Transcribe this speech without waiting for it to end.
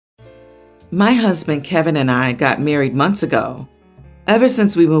My husband Kevin and I got married months ago. Ever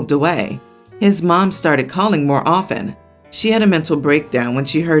since we moved away, his mom started calling more often. She had a mental breakdown when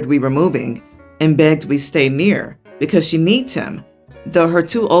she heard we were moving and begged we stay near because she needs him, though her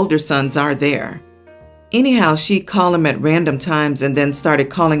two older sons are there. Anyhow, she'd call him at random times and then started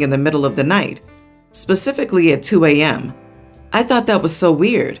calling in the middle of the night, specifically at 2 a.m. I thought that was so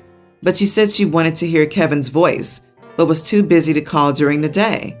weird, but she said she wanted to hear Kevin's voice, but was too busy to call during the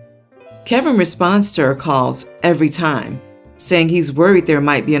day. Kevin responds to her calls every time, saying he's worried there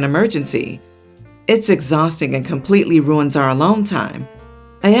might be an emergency. It's exhausting and completely ruins our alone time.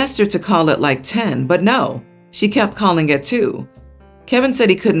 I asked her to call at like 10, but no, she kept calling at 2. Kevin said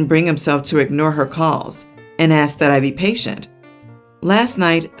he couldn't bring himself to ignore her calls and asked that I be patient. Last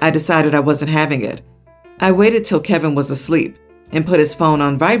night, I decided I wasn't having it. I waited till Kevin was asleep and put his phone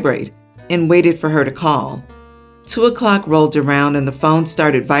on vibrate and waited for her to call. 2 o'clock rolled around and the phone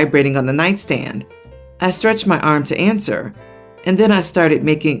started vibrating on the nightstand. I stretched my arm to answer, and then I started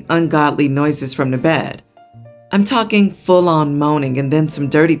making ungodly noises from the bed. I'm talking full-on moaning and then some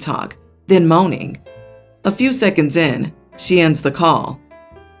dirty talk, then moaning. A few seconds in, she ends the call.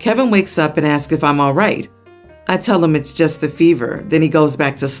 Kevin wakes up and asks if I'm all right. I tell him it's just the fever, then he goes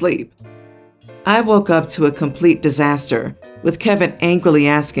back to sleep. I woke up to a complete disaster, with Kevin angrily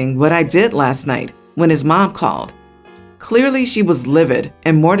asking what I did last night when his mom called. Clearly, she was livid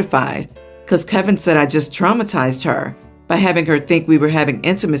and mortified because Kevin said I just traumatized her by having her think we were having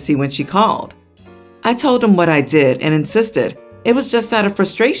intimacy when she called. I told him what I did and insisted it was just out of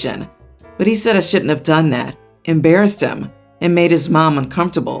frustration, but he said I shouldn't have done that, embarrassed him, and made his mom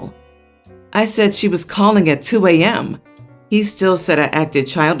uncomfortable. I said she was calling at 2 a.m. He still said I acted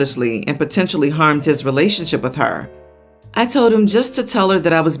childishly and potentially harmed his relationship with her. I told him just to tell her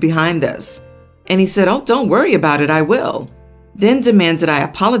that I was behind this, and he said, "Oh, don't worry about it, I will." Then demanded I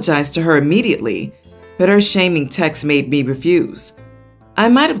apologize to her immediately, but her shaming text made me refuse. I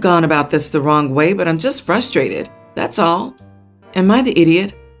might have gone about this the wrong way, but I'm just frustrated, that's all. Am I the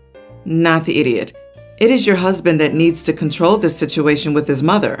idiot? Not the idiot. It is your husband that needs to control this situation with his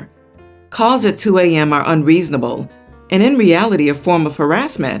mother. Calls at 2 a.m. are unreasonable, and in reality a form of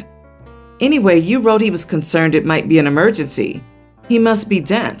harassment. Anyway, you wrote he was concerned it might be an emergency. He must be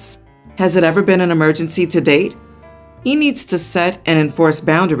dense. Has it ever been an emergency to date? He needs to set and enforce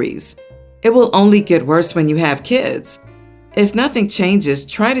boundaries. It will only get worse when you have kids. If nothing changes,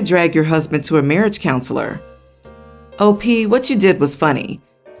 try to drag your husband to a marriage counselor. OP, what you did was funny.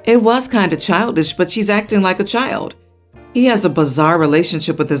 It was kind of childish, but she's acting like a child. He has a bizarre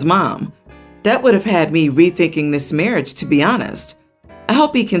relationship with his mom. That would have had me rethinking this marriage, to be honest. I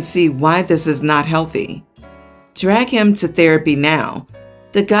hope he can see why this is not healthy. Drag him to therapy now.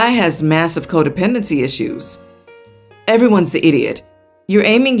 The guy has massive codependency issues. Everyone's the idiot. You're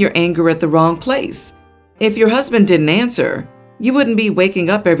aiming your anger at the wrong place. If your husband didn't answer, you wouldn't be waking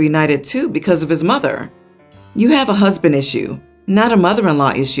up every night at 2 because of his mother. You have a husband issue, not a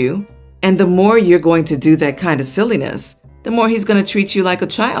mother-in-law issue. And the more you're going to do that kind of silliness, the more he's going to treat you like a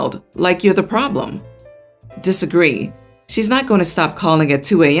child, like you're the problem. Disagree. She's not going to stop calling at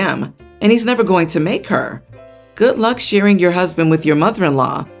 2 a.m., and he's never going to make her. Good luck sharing your husband with your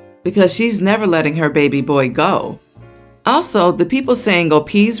mother-in-law, because she's never letting her baby boy go. Also, the people saying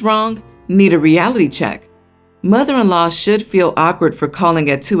OP's wrong need a reality check. Mother-in-law should feel awkward for calling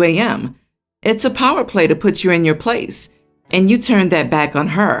at 2 a.m. It's a power play to put you in your place, and you turned that back on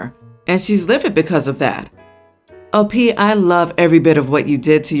her, and she's livid because of that. OP, I love every bit of what you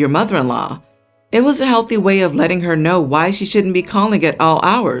did to your mother-in-law. It was a healthy way of letting her know why she shouldn't be calling at all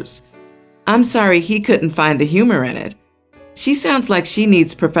hours. I'm sorry he couldn't find the humor in it. She sounds like she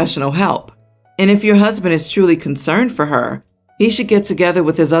needs professional help. And if your husband is truly concerned for her, he should get together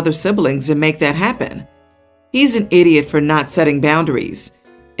with his other siblings and make that happen. He's an idiot for not setting boundaries.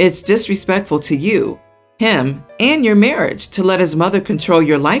 It's disrespectful to you, him, and your marriage to let his mother control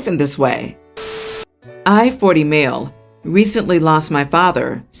your life in this way. I, 40 male, recently lost my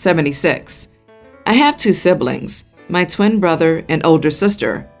father, 76. I have 2 siblings, my twin brother and older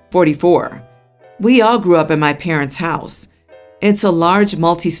sister, 44. We all grew up in my parents' house. It's a large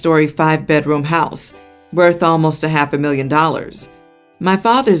multi-story 5-bedroom house, worth almost $500,000. My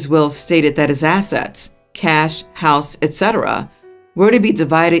father's will stated that his assets, cash, house, etc., were to be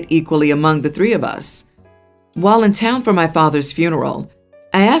divided equally among the 3 of us. While in town for my father's funeral,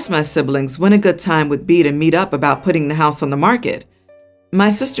 I asked my siblings when a good time would be to meet up about putting the house on the market. My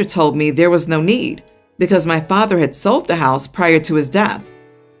sister told me there was no need because my father had sold the house prior to his death.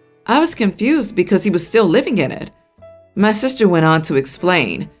 I was confused because he was still living in it. My sister went on to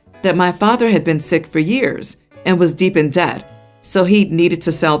explain that my father had been sick for years and was deep in debt, so he needed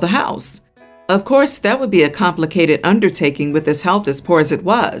to sell the house. Of course, that would be a complicated undertaking with his health as poor as it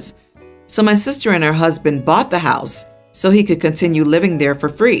was. So my sister and her husband bought the house so he could continue living there for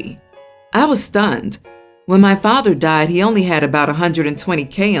free. I was stunned. When my father died, he only had about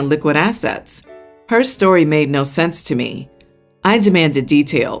 $120K in liquid assets. Her story made no sense to me. I demanded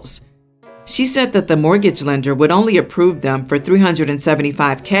details. She said that the mortgage lender would only approve them for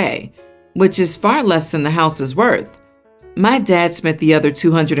 $375K, which is far less than the house is worth. My dad spent the other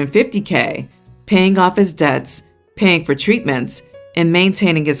 $250K paying off his debts, paying for treatments, and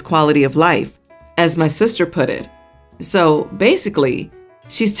maintaining his quality of life, as my sister put it. So basically,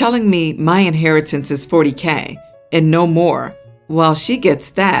 she's telling me my inheritance is $40K and no more, while she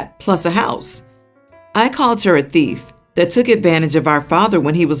gets that plus a house. I called her a thief that took advantage of our father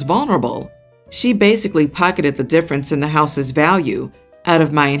when he was vulnerable. She basically pocketed the difference in the house's value out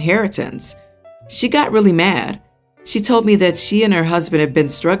of my inheritance. She got really mad. She told me that she and her husband had been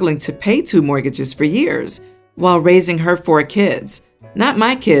struggling to pay 2 mortgages for years while raising her 4 kids, not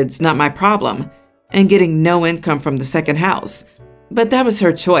my kids, not my problem, and getting no income from the second house. But that was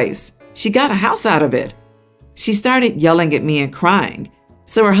her choice. She got a house out of it. She started yelling at me and crying,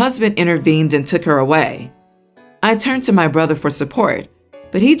 so her husband intervened and took her away. I turned to my brother for support,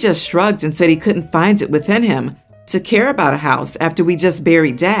 but he just shrugged and said he couldn't find it within him to care about a house after we just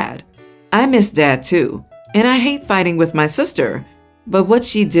buried Dad. I miss Dad too, and I hate fighting with my sister, but what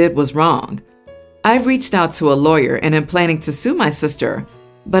she did was wrong. I've reached out to a lawyer and am planning to sue my sister,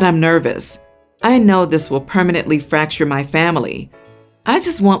 but I'm nervous. I know this will permanently fracture my family. I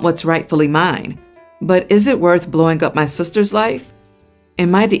just want what's rightfully mine, but is it worth blowing up my sister's life?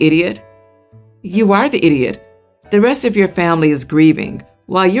 Am I the idiot? You are the idiot. The rest of your family is grieving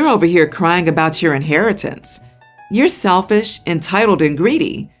while you're over here crying about your inheritance. You're selfish, entitled, and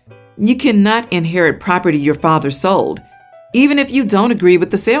greedy. You cannot inherit property your father sold, even if you don't agree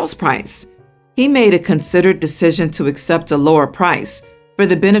with the sales price. He made a considered decision to accept a lower price for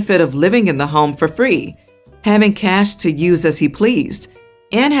the benefit of living in the home for free, having cash to use as he pleased,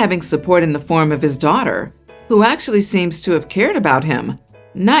 and having support in the form of his daughter, who actually seems to have cared about him.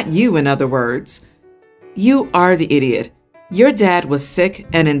 Not you, in other words. You are the idiot. Your dad was sick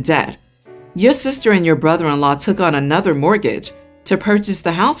and in debt. Your sister and your brother-in-law took on another mortgage to purchase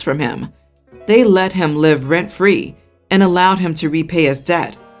the house from him. They let him live rent-free and allowed him to repay his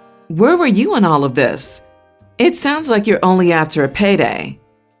debt. Where were you in all of this? It sounds like you're only after a payday.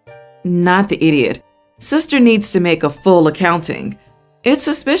 Not the idiot. Sister needs to make a full accounting. It's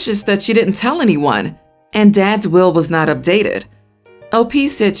suspicious that she didn't tell anyone, and Dad's will was not updated. OP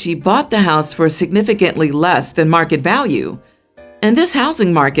said she bought the house for significantly less than market value. In this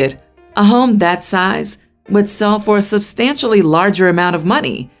housing market, a home that size would sell for a substantially larger amount of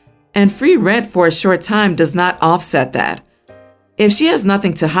money, and free rent for a short time does not offset that. If she has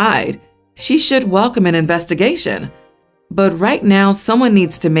nothing to hide, she should welcome an investigation. But right now, someone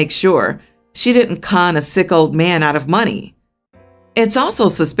needs to make sure she didn't con a sick old man out of money. It's also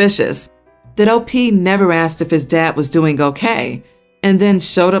suspicious that OP never asked if his dad was doing okay, and then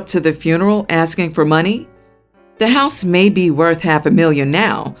showed up to the funeral asking for money. The house may be worth $500,000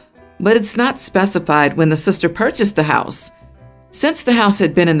 now, but it's not specified when the sister purchased the house. Since the house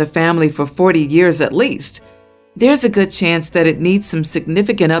had been in the family for 40 years at least, there's a good chance that it needs some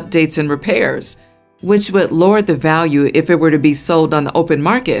significant updates and repairs, which would lower the value if it were to be sold on the open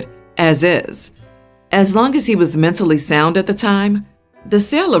market as is. As long as he was mentally sound at the time, the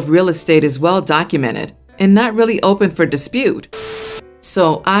sale of real estate is well documented and not really open for dispute.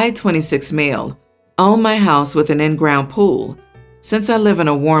 So I, 26 male, own my house with an in-ground pool. Since I live in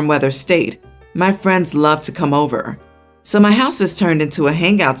a warm weather state, my friends love to come over. So my house has turned into a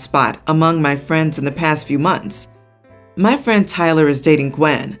hangout spot among my friends in the past few months. My friend Tyler is dating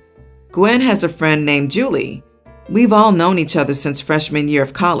Gwen. Gwen has a friend named Julie. We've all known each other since freshman year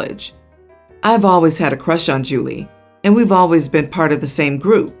of college. I've always had a crush on Julie, and we've always been part of the same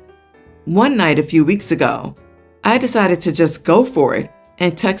group. One night a few weeks ago, I decided to just go for it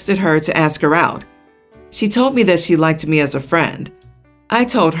and texted her to ask her out. She told me that she liked me as a friend. I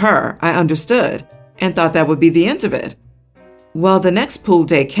told her I understood and thought that would be the end of it. Well, the next pool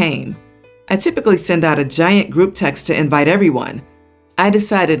day came. I typically send out a giant group text to invite everyone. I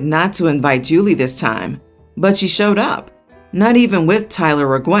decided not to invite Julie this time, but she showed up, not even with Tyler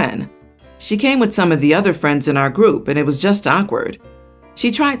or Gwen. She came with some of the other friends in our group, and it was just awkward.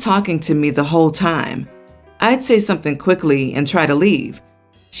 She tried talking to me the whole time. I'd say something quickly and try to leave.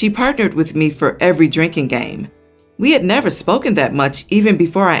 She partnered with me for every drinking game. We had never spoken that much even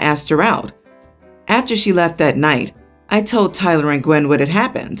before I asked her out. After she left that night, I told Tyler and Gwen what had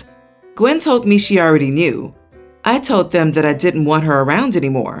happened. Gwen told me she already knew. I told them that I didn't want her around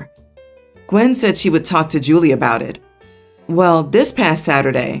anymore. Gwen said she would talk to Julie about it. Well, this past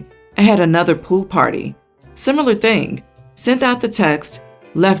Saturday, I had another pool party. Similar thing. Sent out the text,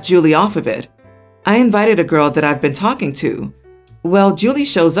 left Julie off of it. I invited a girl that I've been talking to. Well, Julie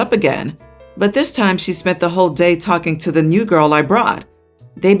shows up again, but this time she spent the whole day talking to the new girl I brought.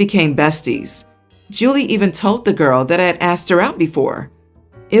 They became besties. Julie even told the girl that I had asked her out before.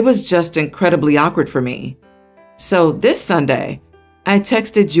 It was just incredibly awkward for me. So this Sunday, I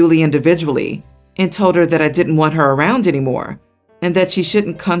texted Julie individually and told her that I didn't want her around anymore and that she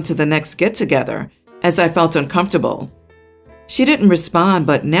shouldn't come to the next get-together as I felt uncomfortable. She didn't respond,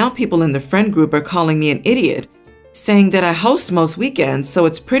 but now people in the friend group are calling me an idiot, saying that I host most weekends, so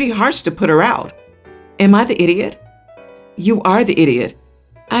it's pretty harsh to put her out. Am I the idiot? You are the idiot.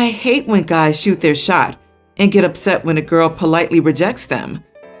 I hate when guys shoot their shot and get upset when a girl politely rejects them.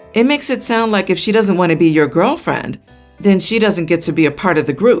 It makes it sound like if she doesn't want to be your girlfriend, then she doesn't get to be a part of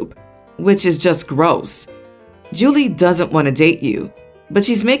the group, which is just gross. Julie doesn't want to date you, but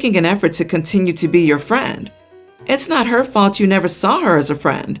she's making an effort to continue to be your friend. It's not her fault you never saw her as a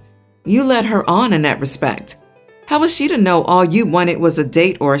friend. You led her on in that respect. How was she to know all you wanted was a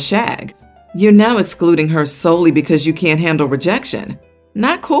date or a shag? You're now excluding her solely because you can't handle rejection.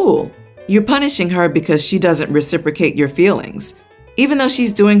 Not cool. You're punishing her because she doesn't reciprocate your feelings, even though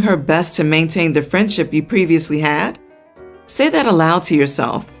she's doing her best to maintain the friendship you previously had. Say that aloud to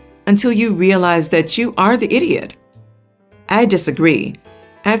yourself until you realize that you are the idiot. I disagree.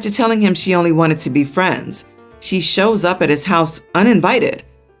 After telling him she only wanted to be friends, she shows up at his house uninvited.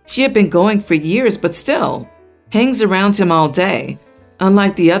 She had been going for years, but still hangs around him all day,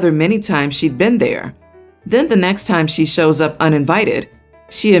 unlike the other many times she'd been there. Then the next time she shows up uninvited,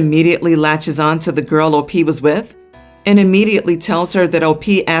 she immediately latches on to the girl OP was with and immediately tells her that OP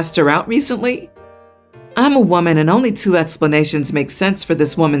asked her out recently. I'm a woman and only two explanations make sense for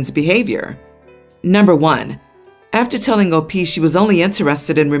this woman's behavior. Number one, after telling OP she was only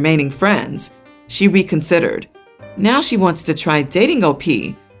interested in remaining friends, she reconsidered. Now she wants to try dating OP,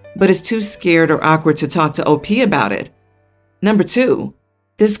 but is too scared or awkward to talk to OP about it. Number two,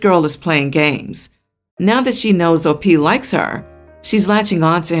 this girl is playing games. Now that she knows OP likes her, she's latching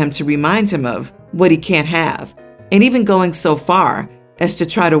on to him to remind him of what he can't have, and even going so far as to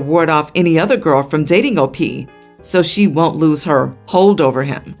try to ward off any other girl from dating OP so she won't lose her hold over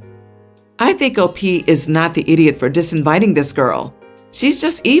him. I think OP is not the idiot for disinviting this girl. She's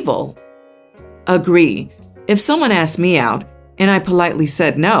just evil. Agree. If someone asked me out and I politely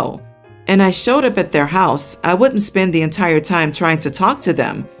said no, and I showed up at their house, I wouldn't spend the entire time trying to talk to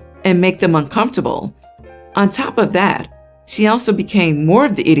them and make them uncomfortable. On top of that, she also became more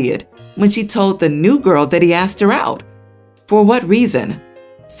of the idiot when she told the new girl that he asked her out. For what reason?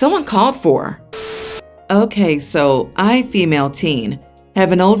 Someone called for her. Okay, so I, female teen,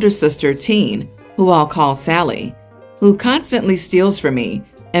 have an older sister, teen, who I'll call Sally, who constantly steals from me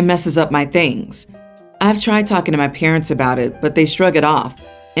and messes up my things. I've tried talking to my parents about it, but they shrug it off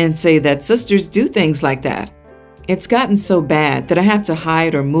and say that sisters do things like that. It's gotten so bad that I have to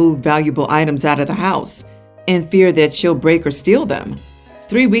hide or move valuable items out of the house in fear that she'll break or steal them.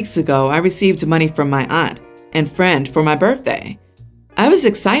 3 weeks ago, I received money from my aunt and friend for my birthday. I was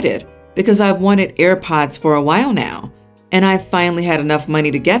excited because I've wanted AirPods for a while now, and I finally had enough money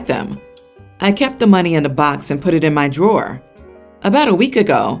to get them. I kept the money in a box and put it in my drawer. About a week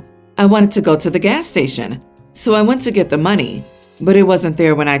ago, I wanted to go to the gas station, so I went to get the money, but it wasn't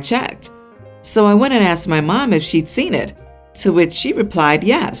there when I checked. So I went and asked my mom if she'd seen it, to which she replied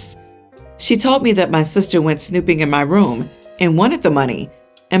yes. She told me that my sister went snooping in my room and wanted the money,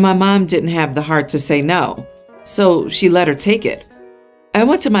 and my mom didn't have the heart to say no, so she let her take it. I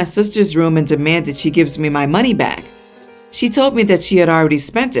went to my sister's room and demanded she gives me my money back. She told me that she had already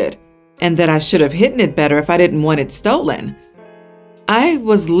spent it, and that I should have hidden it better if I didn't want it stolen. I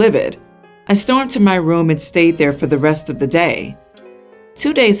was livid. I stormed to my room and stayed there for the rest of the day.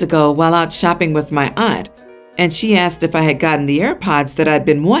 2 days ago, while out shopping with my aunt, and she asked if I had gotten the AirPods that I'd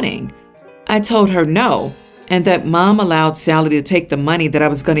been wanting, I told her no, and that Mom allowed Sally to take the money that I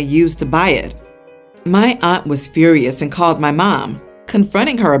was going to use to buy it. My aunt was furious and called my mom,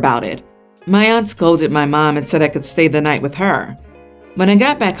 confronting her about it. My aunt scolded my mom and said I could stay the night with her. When I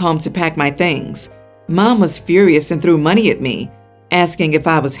got back home to pack my things, Mom was furious and threw money at me, asking if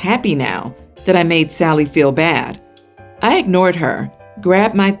I was happy now that I made Sally feel bad. I ignored her,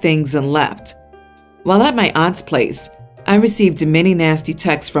 grabbed my things, and left. While at my aunt's place, I received many nasty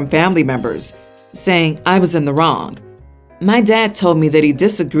texts from family members saying I was in the wrong. My dad told me that he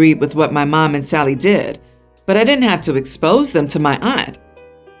disagreed with what my mom and Sally did, but I didn't have to expose them to my aunt.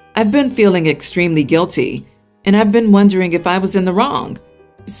 I've been feeling extremely guilty, and I've been wondering if I was in the wrong.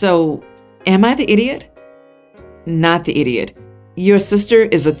 So, Am I the idiot? Not the idiot. Your sister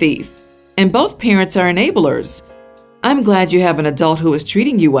is a thief, and both parents are enablers. I'm glad you have an adult who is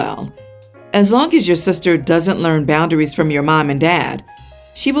treating you well. As long as your sister doesn't learn boundaries from your mom and dad,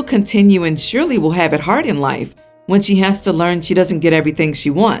 she will continue and surely will have it hard in life when she has to learn she doesn't get everything she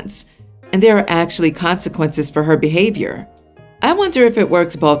wants, and there are actually consequences for her behavior. I wonder if it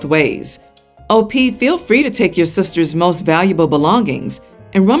works both ways. OP, feel free to take your sister's most valuable belongings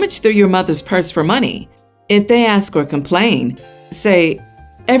and rummage through your mother's purse for money. If they ask or complain, say,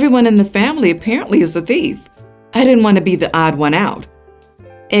 "Everyone in the family apparently is a thief. I didn't want to be the odd one out."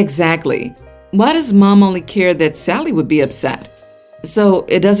 Exactly. Why does mom only care that Sally would be upset? So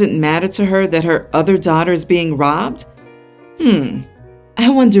it doesn't matter to her that her other daughter is being robbed? I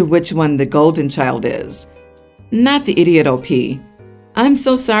wonder which one the golden child is. Not the idiot, OP. I'm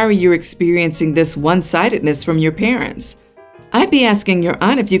so sorry you're experiencing this one-sidedness from your parents. I'd be asking your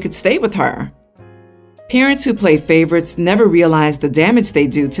aunt if you could stay with her. Parents who play favorites never realize the damage they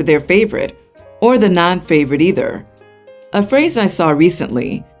do to their favorite, or the non-favorite either. A phrase I saw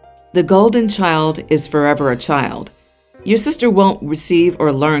recently, "The golden child is forever a child." Your sister won't receive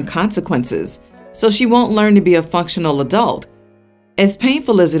or learn consequences, so she won't learn to be a functional adult. As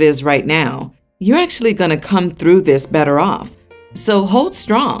painful as it is right now, you're actually going to come through this better off. So hold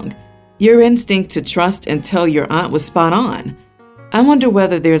strong. Your instinct to trust and tell your aunt was spot on. I wonder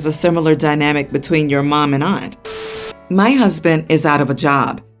whether there's a similar dynamic between your mom and aunt. My husband is out of a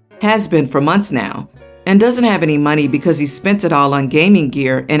job, has been for months now, and doesn't have any money because he spent it all on gaming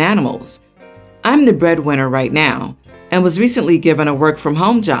gear and animals. I'm the breadwinner right now and was recently given a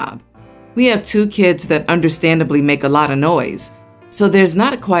work-from-home job. We have 2 kids that understandably make a lot of noise, so there's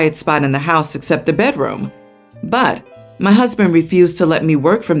not a quiet spot in the house except the bedroom. But my husband refused to let me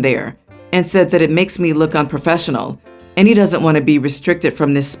work from there and said that it makes me look unprofessional, and he doesn't want to be restricted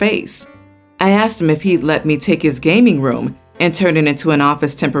from this space. I asked him if he'd let me take his gaming room and turn it into an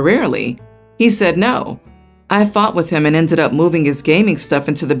office temporarily. He said no. I fought with him and ended up moving his gaming stuff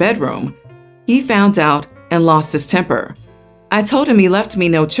into the bedroom. He found out and lost his temper. I told him he left me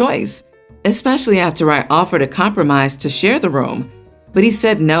no choice, especially after I offered a compromise to share the room, but he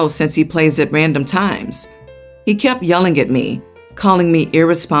said no since he plays at random times. He kept yelling at me, calling me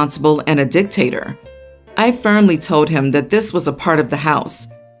irresponsible and a dictator. I firmly told him that this was a part of the house,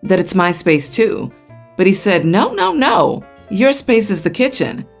 that it's my space too, but he said, "No, no, no, your space is the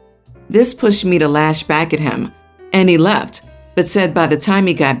kitchen." This pushed me to lash back at him, and he left, but said by the time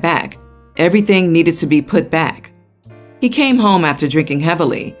he got back, everything needed to be put back. He came home after drinking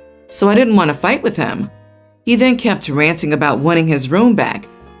heavily, so I didn't want to fight with him. He then kept ranting about wanting his room back,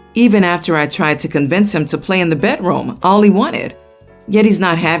 even after I tried to convince him to play in the bedroom, all he wanted. Yet he's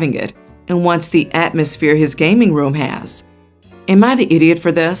not having it and wants the atmosphere his gaming room has. Am I the idiot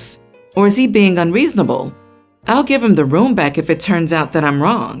for this? Or is he being unreasonable? I'll give him the room back if it turns out that I'm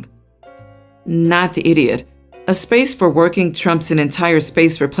wrong. Not the idiot. A space for working trumps an entire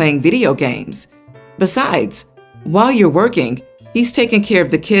space for playing video games. Besides, while you're working, he's taking care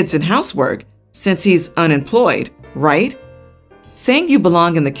of the kids and housework since he's unemployed, right? Saying you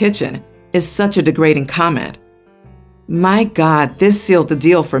belong in the kitchen is such a degrading comment. My God, this sealed the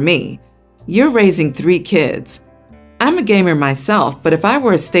deal for me. You're raising 3 kids. I'm a gamer myself, but if I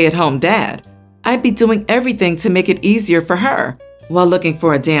were a stay-at-home dad, I'd be doing everything to make it easier for her while looking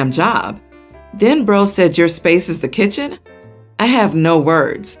for a damn job. Then bro said your space is the kitchen? I have no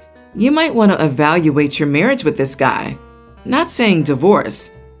words. You might want to evaluate your marriage with this guy. Not saying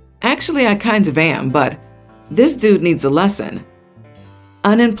divorce. Actually, I kind of am, but this dude needs a lesson.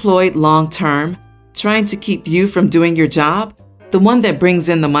 Unemployed long-term, trying to keep you from doing your job, the one that brings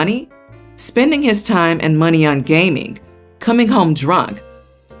in the money, spending his time and money on gaming, coming home drunk.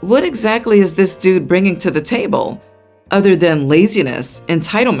 What exactly is this dude bringing to the table, other than laziness,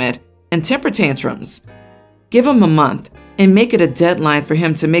 entitlement, and temper tantrums? Give him a month and make it a deadline for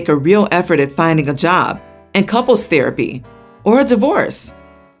him to make a real effort at finding a job and couples therapy or a divorce.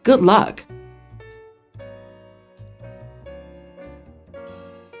 Good luck.